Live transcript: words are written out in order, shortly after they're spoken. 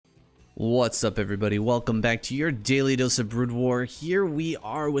What's up, everybody? Welcome back to your daily dose of Broodwar. Here we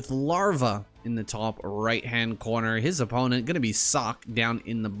are with Larva in the top right hand corner. His opponent gonna be SSAK down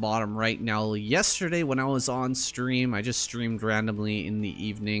in the bottom right. Now, yesterday when I was on stream, I just streamed randomly in the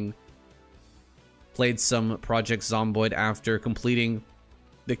evening, played some Project Zomboid after completing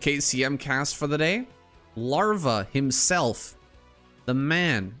the KCM cast for the day. Larva himself, the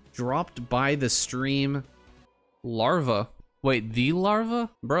man, dropped by the stream. Larva. Wait, the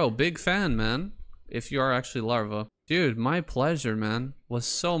Larva? Bro, big fan, man. If you are actually Larva. Dude, my pleasure, man. Was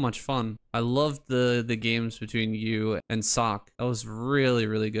so much fun. I loved the games between you and SSAK. That was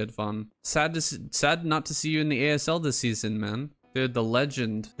really good fun. Sad not to see you in the ASL this season, man. Dude, the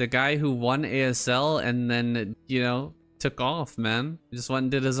legend. The guy who won ASL and then, you know, took off, man. He just went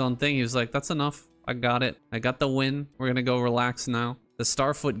and did his own thing. He was like, that's enough. I got it. I got the win. We're gonna go relax now. The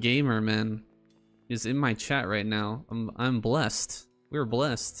Starfoot gamer, man, is in my chat right now. I'm blessed. We're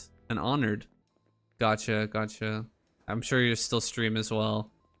blessed and honored. Gotcha. I'm sure you're still stream as well.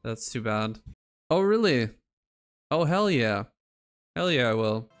 That's too bad. Oh, really? Oh, hell yeah. Hell yeah, I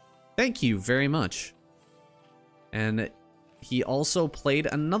will. Thank you very much. And he also played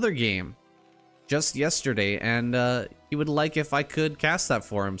another game just yesterday, and he would like if I could cast that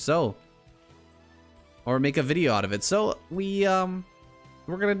for him, so, or make a video out of it. So we're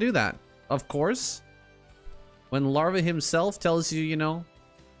gonna do that. Of course, when Larva himself tells you, you know,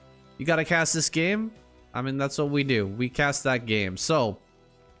 you gotta cast this game, I mean, that's what we do. We cast that game. So,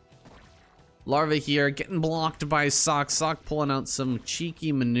 Larva here getting blocked by SSAK. SSAK pulling out some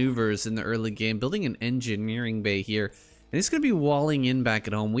cheeky maneuvers in the early game, building an engineering bay here. And he's gonna be walling in back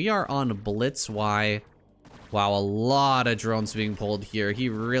at home. We are on Blitz Y. Wow, a lot of drones being pulled here. He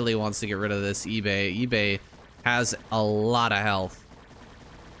really wants to get rid of this eBay. eBay has a lot of health.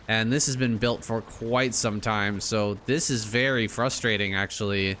 And this has been built for quite some time, so this is very frustrating,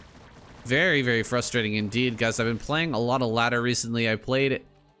 actually. Very frustrating indeed, guys. I've been playing a lot of ladder recently. I played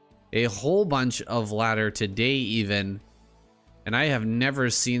a whole bunch of ladder today, even. And I have never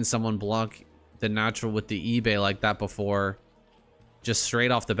seen someone block the natural with the eBay like that before. Just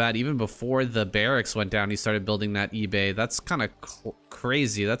straight off the bat. Even before the barracks went down, he started building that eBay. That's kind of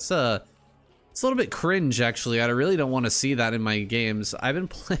crazy. It's a little bit cringe, actually. I really don't want to see that in my games. I've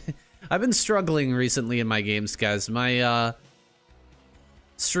been struggling recently in my games, guys. My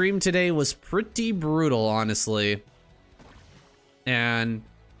stream today was pretty brutal, honestly. And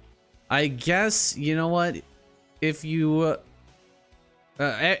I guess, you know what? If you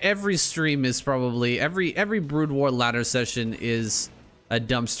every stream is probably every Broodwar ladder session is a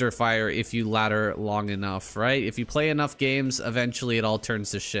dumpster fire if you ladder long enough, right? If you play enough games, eventually it all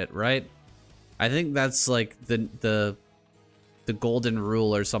turns to shit, right? I think that's like the golden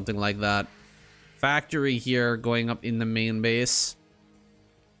rule or something like that. Factory here going up in the main base.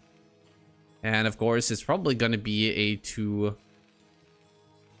 And of course, it's probably going to be a 2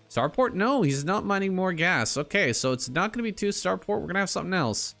 starport. No, he's not mining more gas. Okay, so it's not going to be 2 starport. We're going to have something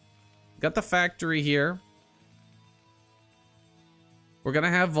else. Got the factory here. We're going to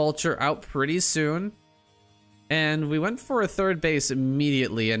have Vulture out pretty soon. And we went for a 3rd base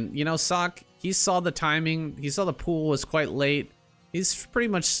immediately. And, you know, SSAK, he saw the timing. He saw the pool was quite late. He's pretty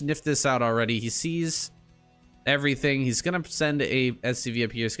much sniffed this out already. He sees everything. He's going to send a SCV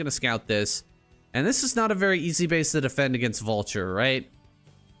up here. He's going to scout this. And this is not a very easy base to defend against Vulture, right?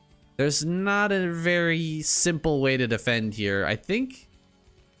 There's not a very simple way to defend here. I think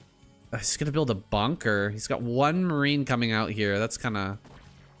he's going to build a bunker. He's got 1 Marine coming out here. That's kind of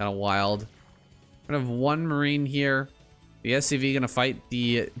wild. We're going to have 1 Marine here. The SCV going to fight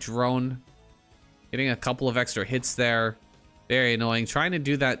the drone. Getting a couple of extra hits there. Very annoying. Trying to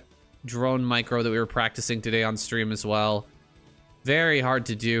do that drone micro that we were practicing today on stream as well. Very hard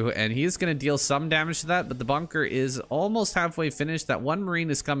to do. And he's going to deal some damage to that. But the bunker is almost halfway finished. That 1 Marine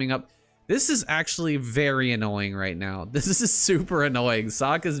is coming up. This is actually very annoying right now. This is super annoying.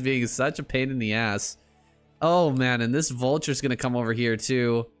 SSAK is being such a pain in the ass. Oh, man. And this Vulture's going to come over here,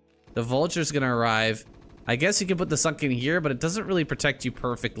 too. The Vulture's going to arrive. I guess you can put the Sunken here, but it doesn't really protect you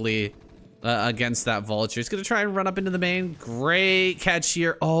perfectly against that Vulture. He's going to try and run up into the main. Great catch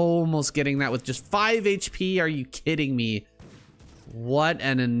here. Almost getting that with just 5 HP. Are you kidding me? What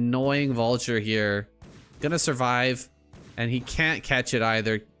an annoying Vulture here. Gonna survive. And he can't catch it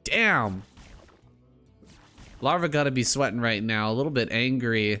either. Damn. Larva gotta be sweating right now. A little bit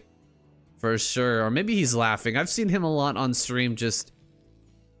angry. For sure. Or maybe he's laughing. I've seen him a lot on stream just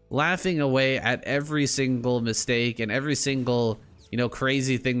laughing away at every single mistake and every single, you know,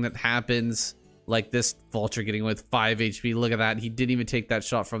 crazy thing that happens. Like this Vulture getting with 5 HP. Look at that. He didn't even take that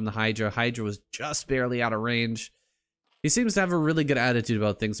shot from the Hydra. Hydra was just barely out of range. He seems to have a really good attitude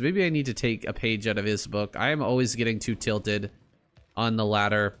about things. Maybe I need to take a page out of his book. I am always getting too tilted on the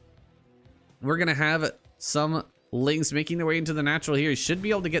ladder. We're going to have some lynx making their way into the natural here. He should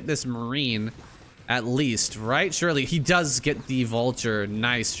be able to get this marine at least, right? Surely he does get the vulture.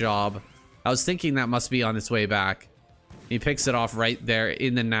 Nice job. I was thinking that must be on its way back. He picks it off right there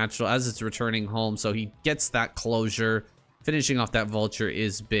in the natural as it's returning home. So he gets that closure. Finishing off that vulture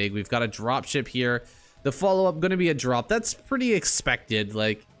is big. We've got a dropship here. The follow-up going to be a drop. That's pretty expected.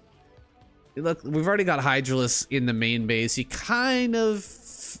 Like, look, we've already got Hydralis in the main base. You kind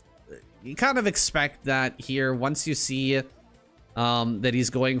of expect that here. Once you see that he's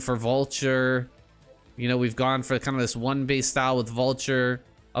going for vulture, you know, we've gone for kind of this one base style with vulture.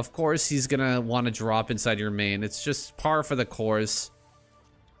 Of course, he's going to want to drop inside your main. It's just par for the course.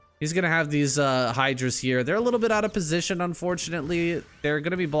 He's going to have these Hydras here. They're a little bit out of position, unfortunately. They're going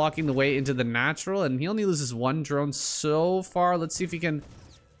to be blocking the way into the natural, and he only loses one drone so far. Let's see if he can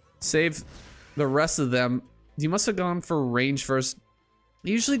save the rest of them. He must have gone for range first. I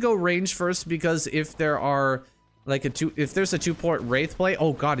usually go range first because if there are like if there's a 2-port Wraith play,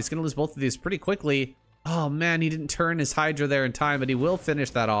 oh god, he's going to lose both of these pretty quickly. Oh man, he didn't turn his Hydra there in time, but he will finish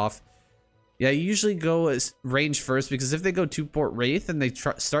that off. Yeah, you usually go as range first because if they go 2-port Wraith and they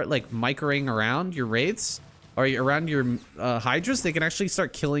start like microing around your Wraiths or around your Hydras, they can actually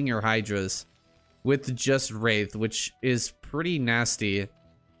start killing your Hydras with just Wraith, which is pretty nasty.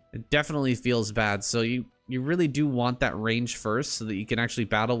 It definitely feels bad. So you really do want that range first so that you can actually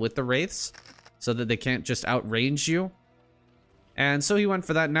battle with the Wraiths so that they can't just outrange you. And so he went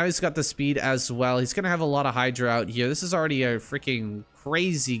for that. Now he's got the speed as well. He's going to have a lot of Hydra out here. This is already a freaking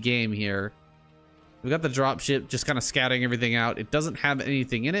crazy game here. We've got the dropship just kind of scouting everything out. It doesn't have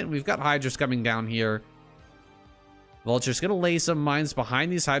anything in it. We've got Hydras coming down here. Vulture's going to lay some mines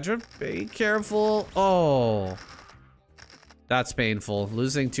behind these Hydra. Be careful. Oh. That's painful.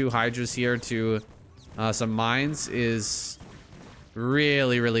 Losing 2 Hydras here to some mines is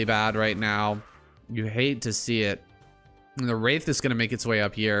really, really bad right now. You hate to see it. And the Wraith is going to make its way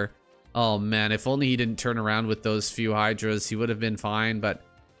up here. Oh, man. If only he didn't turn around with those few Hydras, he would have been fine, but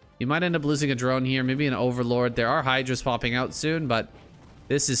he might end up losing a drone here, maybe an Overlord. There are Hydras popping out soon, but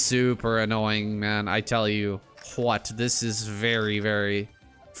this is super annoying, man. I tell you what, this is very, very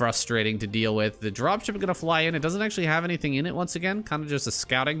frustrating to deal with. The dropship is going to fly in. It doesn't actually have anything in it once again. Kind of just a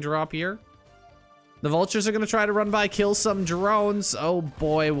scouting drop here. The vultures are going to try to run by, kill some drones. Oh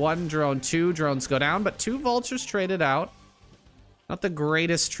boy, 1 drone, 2 drones go down, but 2 vultures traded out. Not the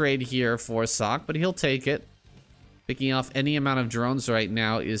greatest trade here for SSAK, but he'll take it. Picking off any amount of drones right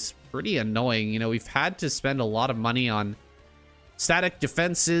now is pretty annoying. You know, we've had to spend a lot of money on static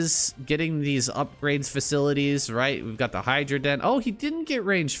defenses, getting these upgrades facilities, right? We've got the Hydra Den. Oh, he didn't get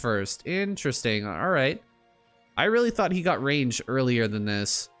range first. Interesting. All right. I really thought he got range earlier than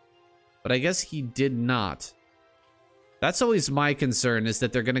this, but I guess he did not. That's always my concern, is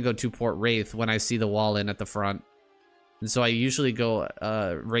that they're going to go 2-port Wraith when I see the wall in at the front. And so I usually go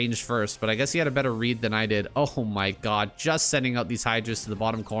range first, but I guess he had a better read than I did. Oh my god, just sending out these Hydras to the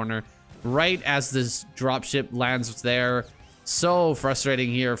bottom corner right as this dropship lands there. So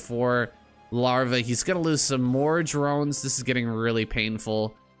frustrating here for Larva. He's gonna lose some more drones. This is getting really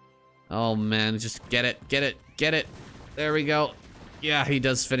painful. Oh man, just get it, get it, get it. There we go. Yeah, he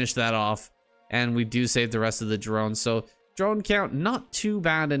does finish that off. And we do save the rest of the drones. So drone count, not too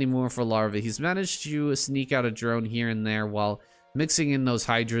bad anymore for Larva. He's managed to sneak out a drone here and there while mixing in those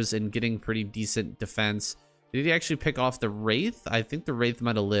Hydras and getting pretty decent defense. Did he actually pick off the Wraith? I think the Wraith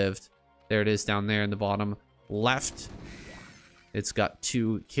might have lived. There it is down there in the bottom left. It's got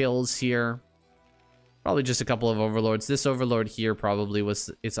 2 kills here. Probably just a couple of Overlords. This Overlord here probably was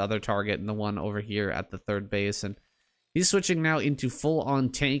its other target, and the one over here at the 3rd base. And he's switching now into full-on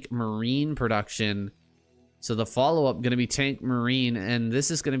tank marine production. So the follow-up going to be tank marine, and this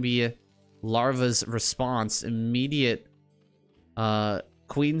is going to be Larva's response. Immediate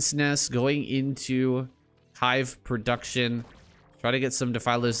Queen's Nest going into hive production. Try to get some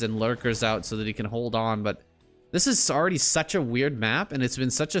defilers and lurkers out so that he can hold on, but this is already such a weird map, and it's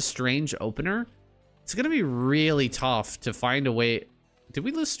been such a strange opener. It's going to be really tough to find a way. Did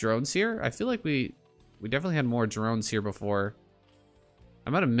we lose drones here? I feel like we definitely had more drones here before. I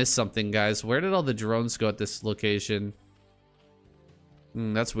might have missed something, guys. Where did all the drones go at this location?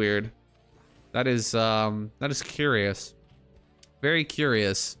 That's weird. That is curious. Very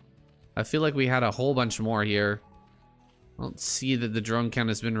curious. I feel like we had a whole bunch more here. I don't see that the drone count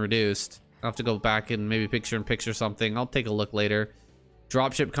has been reduced. I'll have to go back and maybe picture something. I'll take a look later.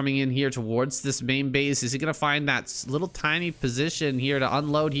 Dropship coming in here towards this main base. Is he going to find that little tiny position here to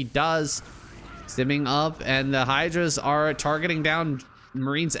unload? He does. Stimming up, and the Hydras are targeting down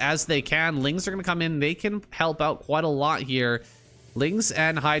Marines as they can. Lings are going to come in. They can help out quite a lot here. Lings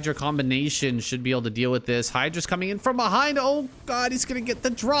and Hydra combination should be able to deal with this. Hydra's coming in from behind. Oh, God, he's going to get the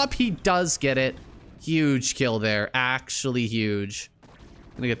drop. He does get it. Huge kill there. Actually huge.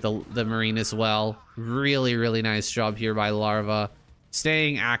 Going to get the Marine as well. Really, really nice job here by Larva.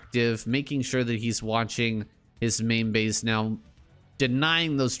 Staying active, making sure that he's watching his main base now.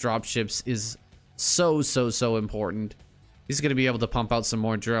 Denying those dropships is so important. He's going to be able to pump out some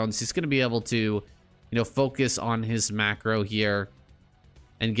more drones. He's going to be able to, you know, focus on his macro here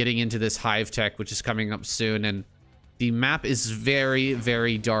and getting into this hive tech, which is coming up soon. And the map is very,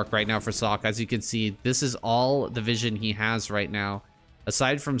 very dark right now for SSAK. As you can see, this is all the vision he has right now.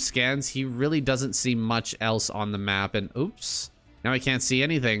 Aside from scans, he really doesn't see much else on the map. And oops, now I can't see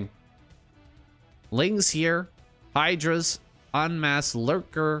anything. Lings here, Hydras, Unmasked,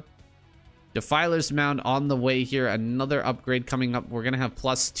 Lurker, Defiler's Mound on the way here. Another upgrade coming up. We're going to have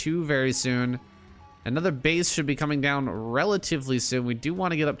 +2 very soon. Another base should be coming down relatively soon. We do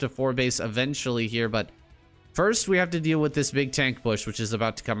want to get up to 4 base eventually here, but first we have to deal with this big tank push, which is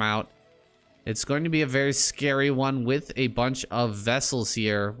about to come out. It's going to be a very scary one with a bunch of vessels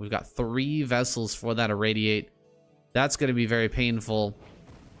here. We've got 3 vessels for that irradiate. That's going to be very painful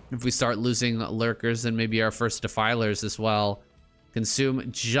if we start losing Lurkers and maybe our first Defilers as well. Consume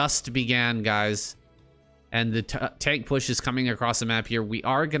just began, guys. And the tank push is coming across the map here. We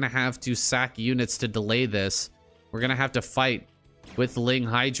are going to have to sack units to delay this. We're going to have to fight with Ling,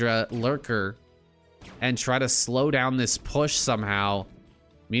 Hydra, Lurker and try to slow down this push somehow.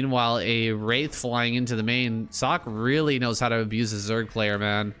 Meanwhile, a Wraith flying into the main. SSAK really knows how to abuse a Zerg player,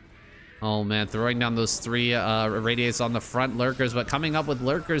 man. Oh, man. Throwing down those 3 irradiates on the front Lurkers, but coming up with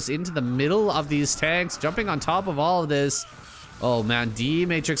Lurkers into the middle of these tanks, jumping on top of all of this. Oh, man.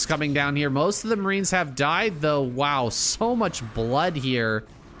 D-Matrix coming down here. Most of the Marines have died, though. Wow, so much blood here.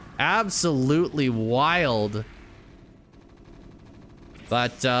 Absolutely wild.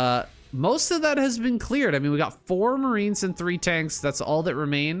 But, most of that has been cleared. I mean, we got 4 Marines and 3 tanks. That's all that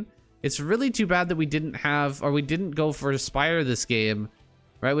remain. It's really too bad that we didn't have, or we didn't go for Spire this game,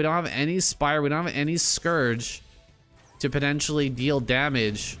 right? We don't have any Spire. We don't have any Scourge to potentially deal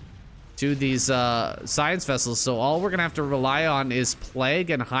damage to these science vessels. So all we're going to have to rely on is Plague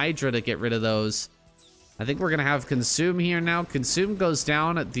and Hydra to get rid of those. I think we're going to have Consume here now. Consume goes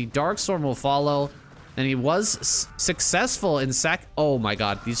down. The Darkstorm will follow. And he was successful in sack. Oh my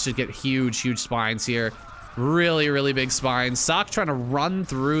god, these should get huge spines here. Really big spines. SSAK trying to run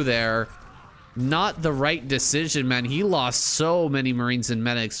through there. Not the right decision, man. He lost so many Marines and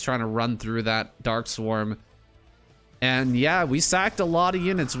medics trying to run through that Dark Swarm. And yeah, we sacked a lot of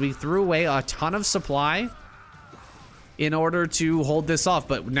units. We threw away a ton of supply in order to hold this off.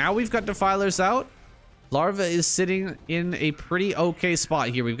 But now we've got Defilers out. Larva is sitting in a pretty okay spot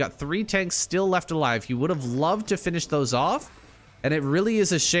here. We've got 3 tanks still left alive. He would have loved to finish those off. And it really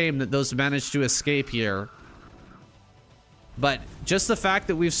is a shame that those managed to escape here. But just the fact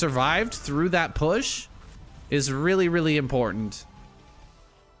that we've survived through that push is really important.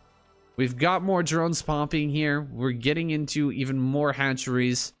 We've got more drones popping here. We're getting into even more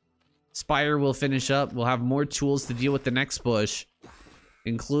hatcheries. Spire will finish up. We'll have more tools to deal with the next push,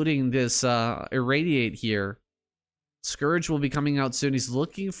 including this irradiate here. Scourge will be coming out soon. He's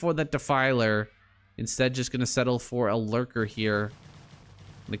looking for that Defiler. Instead, just going to settle for a Lurker here.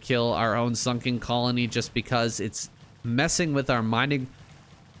 Gonna kill our own sunken colony just because it's messing with our mining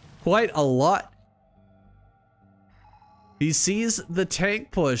quite a lot. He sees the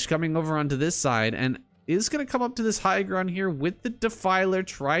tank push coming over onto this side and is going to come up to this high ground here with the Defiler.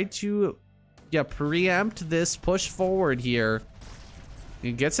 Try to, preempt this push forward here.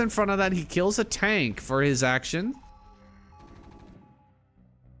 He gets in front of that. He kills a tank for his action.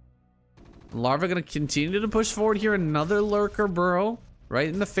 Larva going to continue to push forward here. Another Lurker burrow right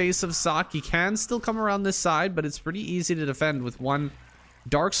in the face of SSAK. He can still come around this side, but it's pretty easy to defend with one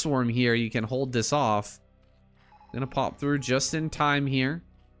Dark Swarm here. You can hold this off. Going to pop through just in time here.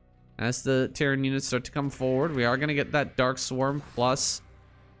 As the Terran units start to come forward, we are going to get that Dark Swarm plus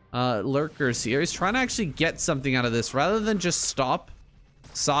Lurkers here. He's trying to actually get something out of this rather than just stop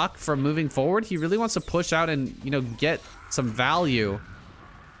SSAK from moving forward. He really wants to push out and, get some value.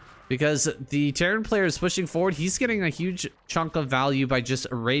 Because the Terran player is pushing forward. He's getting a huge chunk of value by just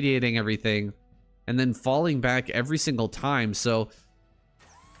irradiating everything and then falling back every single time. So,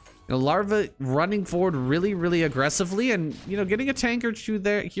 Larva running forward really aggressively and, getting a tank or two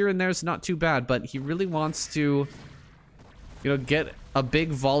there, here and there is not too bad. But he really wants to, get a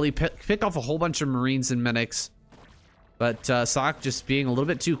big volley, pick off a whole bunch of Marines and medics. But SSAK just being a little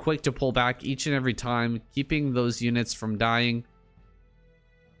bit too quick to pull back each and every time, keeping those units from dying.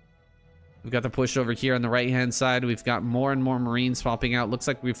 We've got the push over here on the right-hand side. We've got more and more Marines popping out. Looks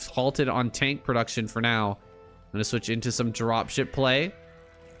like we've halted on tank production for now. I'm going to switch into some dropship play.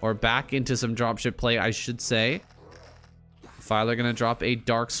 Or back into some dropship play, I should say. Filer going to drop a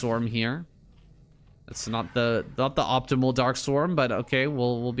Dark Swarm here. That's not the optimal Dark Swarm, but okay,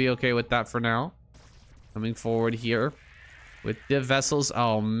 we'll be okay with that for now. Coming forward here with the vessels.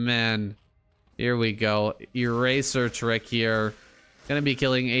 Oh, man. Here we go. Eraser trick here. Gonna be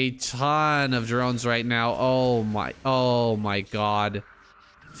killing a ton of drones right now. Oh my god.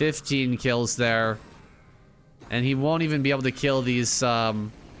 15 kills there. And he won't even be able to kill these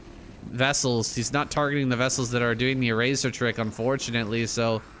vessels. He's not targeting the vessels that are doing the eraser trick, unfortunately,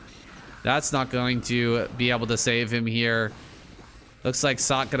 so that's not going to be able to save him here. Looks like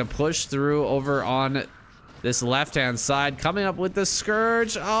SSAK gonna push through over on this left-hand side, coming up with the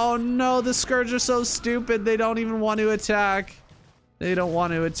Scourge. Oh no, the Scourge are so stupid. They don't even want to attack. They don't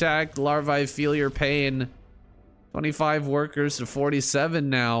want to attack. Larva, I feel your pain. 25 workers to 47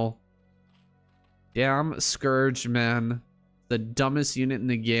 now. Damn Scourge, man. The dumbest unit in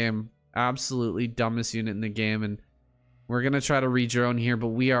the game. Absolutely dumbest unit in the game. And we're going to try to redrone here, but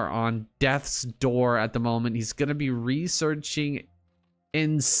we are on death's door at the moment. He's going to be researching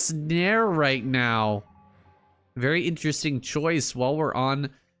Ensnare right now. Very interesting choice while we're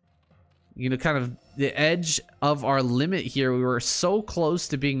on, you know, kind of the edge of our limit here. We were so close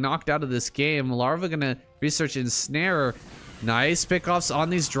to being knocked out of this game. Larva gonna research Ensnare. Nice pickoffs on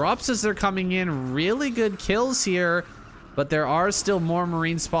these drops as they're coming in. Really good kills here, but there are still more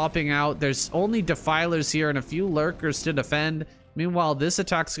Marines popping out. There's only Defilers here and a few Lurkers to defend. Meanwhile, this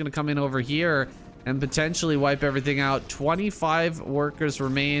attack's gonna come in over here and potentially wipe everything out. 25 workers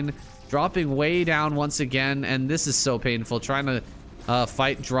remain, dropping way down once again, and this is so painful. Trying to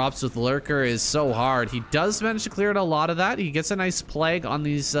fight drops with Lurker is so hard. He does manage to clear out a lot of that. He gets a nice plague on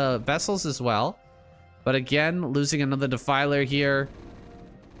these vessels as well. But again, losing another Defiler here.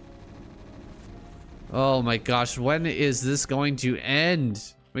 Oh my gosh, when is this going to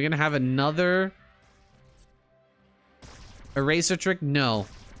end? We're gonna have another eraser trick? No.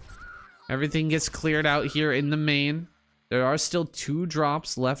 Everything gets cleared out here in the main. There are still 2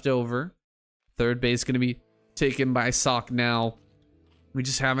 drops left over. Third base gonna be taken by SSAK now. We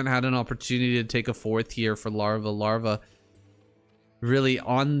just haven't had an opportunity to take a 4th here for Larva. Larva really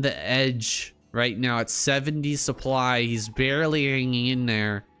on the edge right now at 70 supply. He's barely hanging in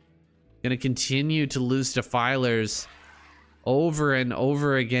there. Gonna continue to lose Defilers over and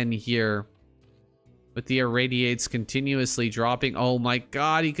over again here. With the irradiates continuously dropping. Oh my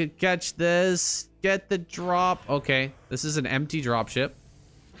god, he could catch this. Get the drop. Okay, this is an empty dropship.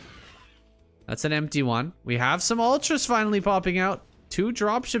 That's an empty one. We have some ultras finally popping out. 2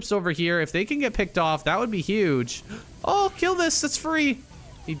 dropships over here. If they can get picked off, that would be huge. Oh, kill this. That's free.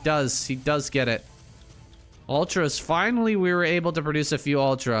 He does. He does get it. Ultras. Finally, we were able to produce a few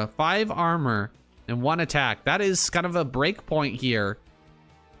ultra. 5 armor and 1 attack. That is kind of a break point here,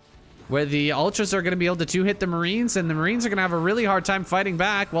 where the ultras are going to be able to 2-hit the Marines, and the Marines are going to have a really hard time fighting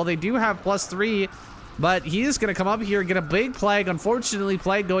back. Well, they do have +3, but he is going to come up here and get a big plague. Unfortunately,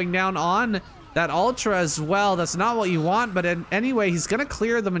 plague going down on that ultra as well. That's not what you want, but anyway, he's going to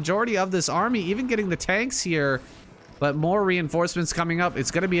clear the majority of this army, even getting the tanks here. But more reinforcements coming up. It's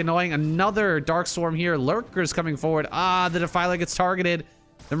going to be annoying. Another Dark Swarm here. Lurkers coming forward. Ah, the Defiler gets targeted.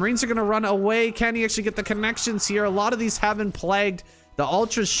 The Marines are going to run away. Can he actually get the connections here? A lot of these have been plagued. The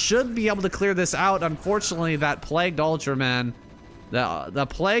Ultras should be able to clear this out. Unfortunately, that plagued Ultra, man. The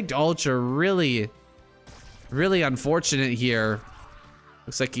plagued Ultra really unfortunate here.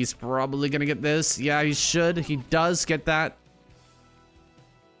 Looks like he's probably going to get this. Yeah, he should. He does get that.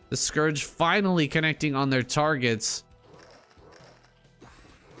 The Scourge finally connecting on their targets.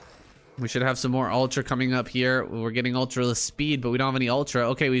 We should have some more Ultra coming up here. We're getting Ultra speed, but we don't have any Ultra.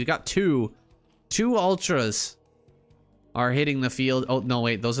 Okay, we've got 2. 2 Ultras are hitting the field. Oh, no,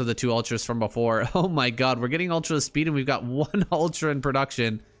 wait. Those are the 2 Ultras from before. Oh my god. We're getting Ultra speed, and we've got 1 Ultra in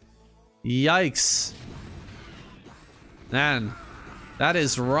production. Yikes. Man, that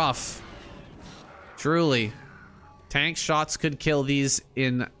is rough. Truly. Tank shots could kill these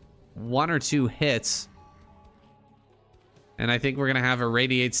in 1 or 2 hits. And I think we're gonna have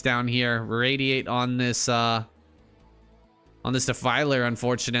irradiates down here. Radiate on this Defiler,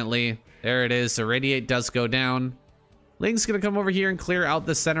 unfortunately. There it is. Irradiate does go down. Link's gonna come over here and clear out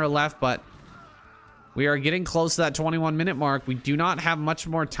the center left, but we are getting close to that 21-minute mark. We do not have much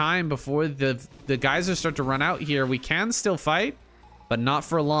more time before the geysers start to run out here. We can still fight, but not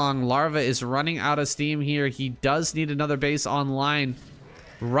for long. Larva is running out of steam here. He does need another base online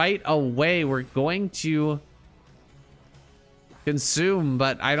right away. We're going to consume,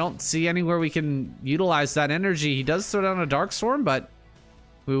 but I don't see anywhere we can utilize that energy. He does throw down a Dark Storm, but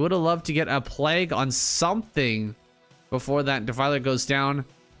we would have loved to get a Plague on something before that Defiler goes down.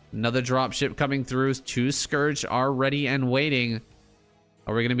 Another dropship coming through. 2 Scourge are ready and waiting.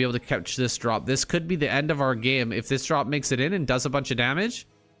 Are we going to be able to catch this drop? This could be the end of our game if this drop makes it in and does a bunch of damage,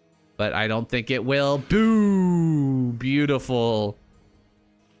 but I don't think it will. Boo! Beautiful.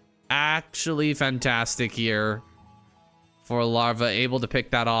 Actually fantastic here for Larva, able to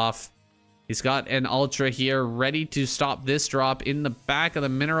pick that off. He's got an Ultra here ready to stop this drop in the back of the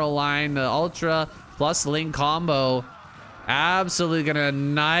mineral line. The Ultra plus Ling combo absolutely gonna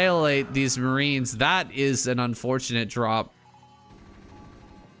annihilate these Marines. That is an unfortunate drop.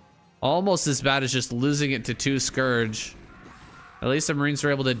 Almost as bad as just losing it to 2 Scourge. At least the Marines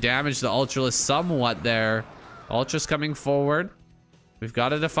were able to damage the Ultralisk somewhat there. Ultra's coming forward. We've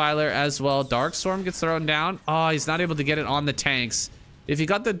got a Defiler as well. Dark Storm gets thrown down. Oh, he's not able to get it on the tanks. If you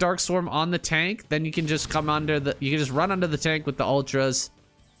got the Dark Storm on the tank, then you can just come under the... You can just run under the tank with the Ultras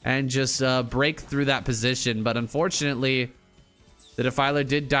and just break through that position. But unfortunately, the Defiler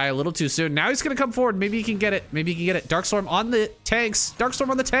did die a little too soon. Now he's going to come forward. Maybe he can get it. Maybe he can get it. Dark Storm on the tanks. Dark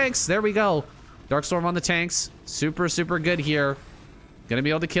Storm on the tanks. There we go. Dark Storm on the tanks. Super, super good here. Going to be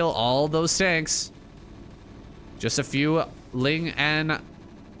able to kill all those tanks. Just a few Ling and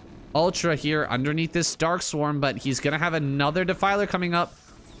Ultra here underneath this Dark Swarm, but he's going to have another Defiler coming up.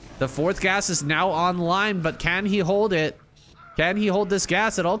 The 4th gas is now online, but can he hold it? Can he hold this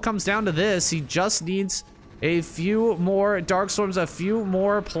gas? It all comes down to this. He just needs a few more Dark Storms, a few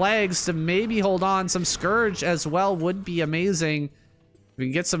more Plagues to maybe hold on. Some Scourge as well would be amazing. If we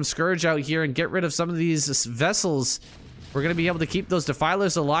can get some Scourge out here and get rid of some of these vessels, we're going to be able to keep those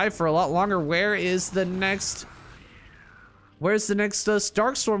Defilers alive for a lot longer. Where's the next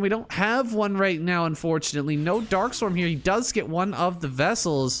Dark Storm? We don't have one right now, unfortunately. No Dark Storm here. He does get one of the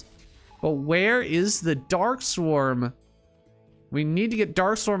vessels, but where is the Dark Swarm? We need to get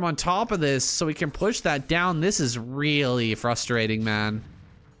Dark Storm on top of this so we can push that down. This is really frustrating, man.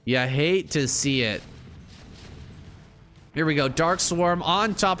 You hate to see it. Here we go. Dark Swarm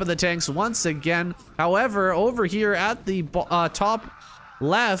on top of the tanks once again. However, over here at the top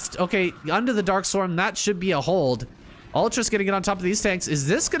left, okay, under the Dark Swarm, that should be a hold. Ultra's gonna get on top of these tanks. Is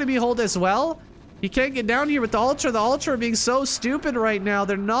this gonna be a hold as well? He can't get down here with the Ultra. The Ultra are being so stupid right now.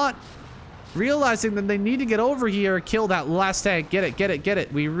 They're not realizing that they need to get over here. Kill that last tank. Get it, get it, get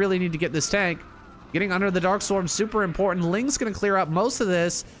it. We really need to get this tank. Getting under the Dark Swarm, super important. Ling's gonna clear up most of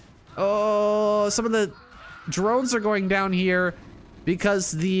this. Oh, some of the drones are going down here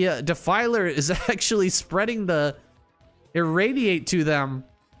because the Defiler is actually spreading the Irradiate to them.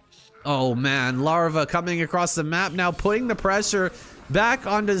 Oh man, Larva coming across the map now, putting the pressure back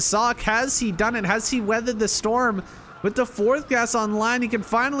onto SSAK. Has he done it? Has he weathered the storm? With the 4th gas online, he can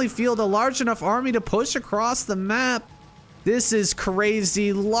finally field a large enough army to push across the map. This is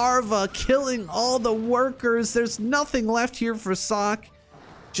crazy. Larva killing all the workers. There's nothing left here for SSAK.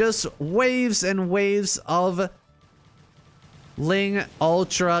 Just waves and waves of Ling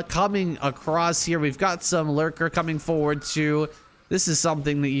Ultra coming across here. We've got some Lurker coming forward too. This is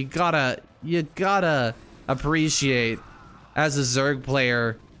something that you gotta appreciate as a Zerg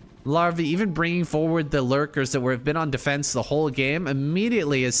player. Larva even bringing forward the Lurkers that have been on defense the whole game.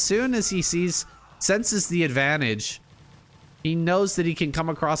 Immediately, as soon as he senses the advantage, he knows that he can come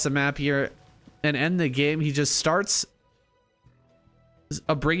across the map here and end the game. He just starts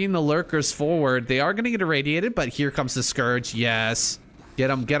bringing the Lurkers forward. They are going to get irradiated, but here comes the Scourge. Yes. Get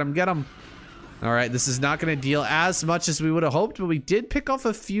him, get him, get him. All right, this is not going to deal as much as we would have hoped, but we did pick off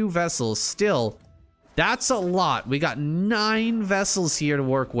a few vessels. Still, that's a lot. We got 9 vessels here to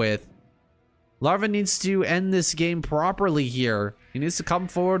work with. Larva needs to end this game properly here. He needs to come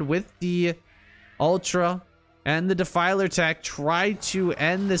forward with the Ultra and the Defiler tech. Try to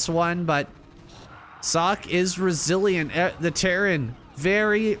end this one, but SSAK is resilient. The Terran,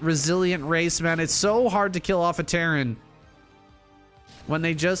 very resilient race, man. It's so hard to kill off a Terran when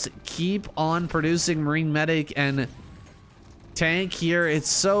they just keep on producing Marine Medic and tank here. It's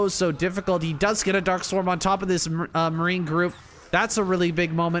so difficult. He does get a Dark Swarm on top of this Marine group. That's a really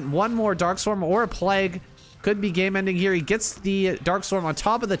big moment. One more Dark Swarm or a Plague could be game ending here. He gets the Dark Swarm on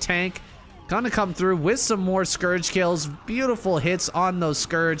top of the tank. Gonna come through with some more Scourge kills. Beautiful hits on those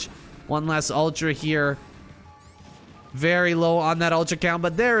Scourge. One less Ultra here. Very low on that Ultra count,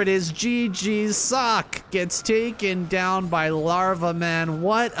 but there it is. GG. SSAK gets taken down by Larva, man.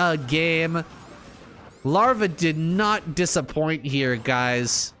 What a game. Larva did not disappoint here,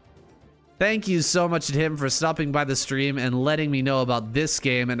 guys. Thank you so much to him for stopping by the stream and letting me know about this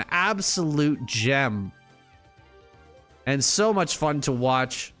game. An absolute gem. And so much fun to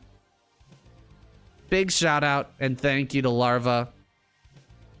watch. Big shout out and thank you to Larva.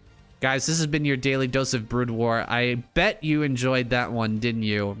 Guys, this has been your daily dose of Brood War. I bet you enjoyed that one, didn't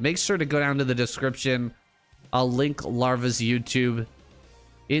you? Make sure to go down to the description. I'll link Larva's YouTube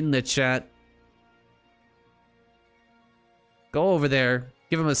in the chat. Go over there,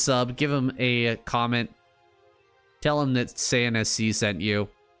 give him a sub, give him a comment. Tell him that SSAK sent you.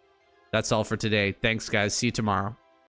 That's all for today. Thanks, guys. See you tomorrow.